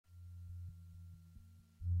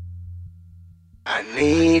I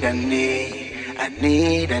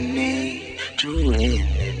need true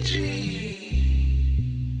energy.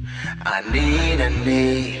 I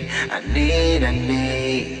need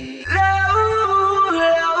love,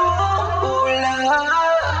 love,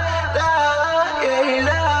 yeah,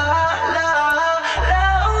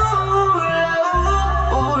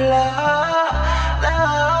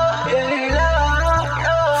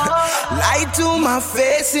 lie to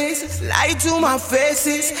my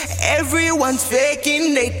faces. Everyone's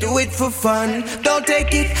faking, they do it for fun. Don't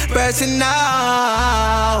take it personal.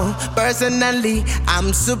 Personally,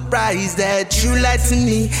 I'm surprised that you lied to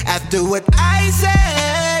me after what I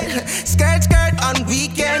said. Skirt on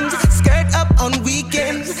weekends, skirt up on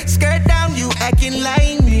weekends, skirt down, you acting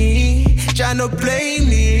like me, tryna play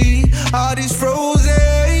me. All this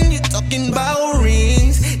frozen, you talking about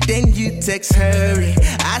rings. Then you text hurry,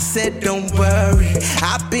 I said don't worry,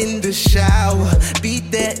 hop in the shower, be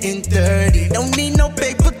there in 30. Don't need no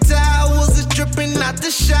paper towels, it's dripping out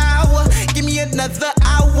the shower. Give me another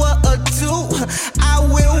hour or two, I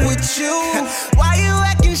will with you. Why you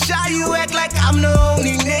acting shy, you act like I'm the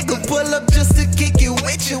only nigga. Pull up just to kick it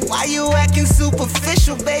with you. Why you acting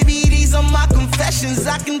superficial, baby, these are my confessions.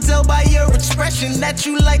 I can tell by your expression that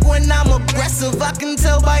you like when I'm aggressive. I can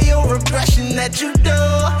tell by your aggression that you do.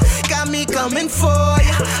 Got me coming for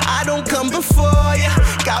ya, I don't come before ya.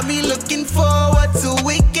 Got me looking forward to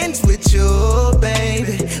weekends with you,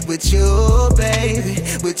 baby. With you, baby.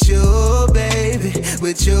 With you, baby.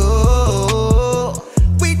 With you.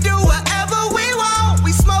 We do whatever we want,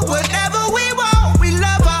 we smoke whatever we want, we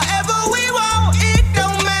love however we want. It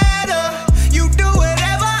don't matter, you do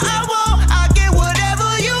whatever I want, I get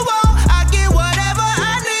whatever you want, I get whatever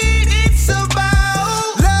I need. It's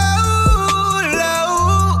about love,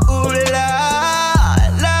 love, love,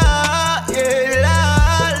 love, yeah,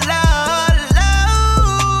 love, love, love,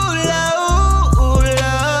 love,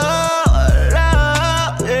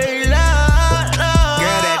 love, yeah, love, love.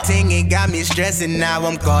 Girl, that thing it got me stressing. Now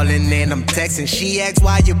I'm calling and I'm texting. She asks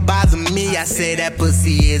why you bother me. I say that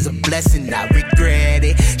pussy is a blessing. I regret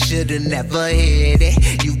it, should've never hit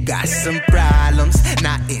it. You got some problems,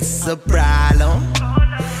 now it's a problem.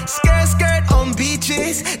 Skirt on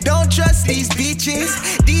beaches, don't trust these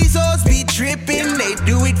beaches. These hoes be tripping, they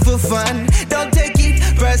do it for fun. Don't take it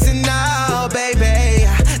personal, baby.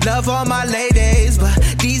 Love all my ladies, but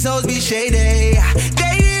these hoes be shady.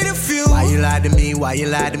 Dated a few. Why you lie to me? Why you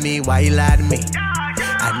lie to me? Why you lie to me?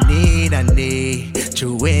 I need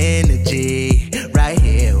true energy right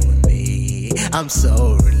here with me. I'm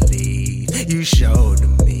so relieved you showed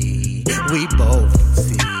me. We both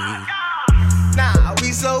see. Nah,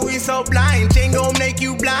 we so blind. Chain gon' make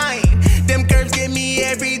you blind. Them curves get me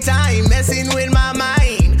every time, messing with my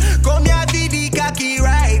mind. Come here, the cocky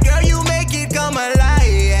right. Girl, you make it come alive.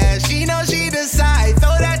 Yeah, she knows she decide.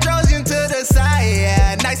 Throw that Trojan to the side.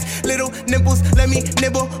 Yeah, nice little nipples. Let me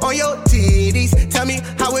nibble on your titties. Tell me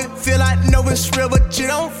how it feel. I know it's real, but you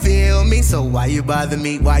don't feel me. So why you bother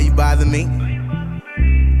me? Why you bother me?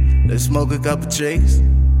 Let's smoke a couple drinks.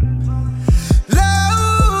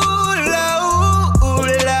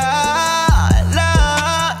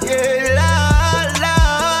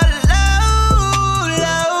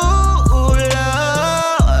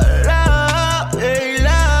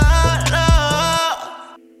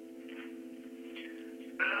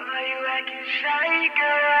 Shy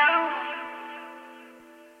girl,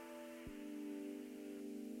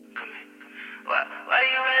 why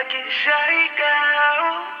you acting shy,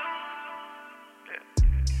 girl?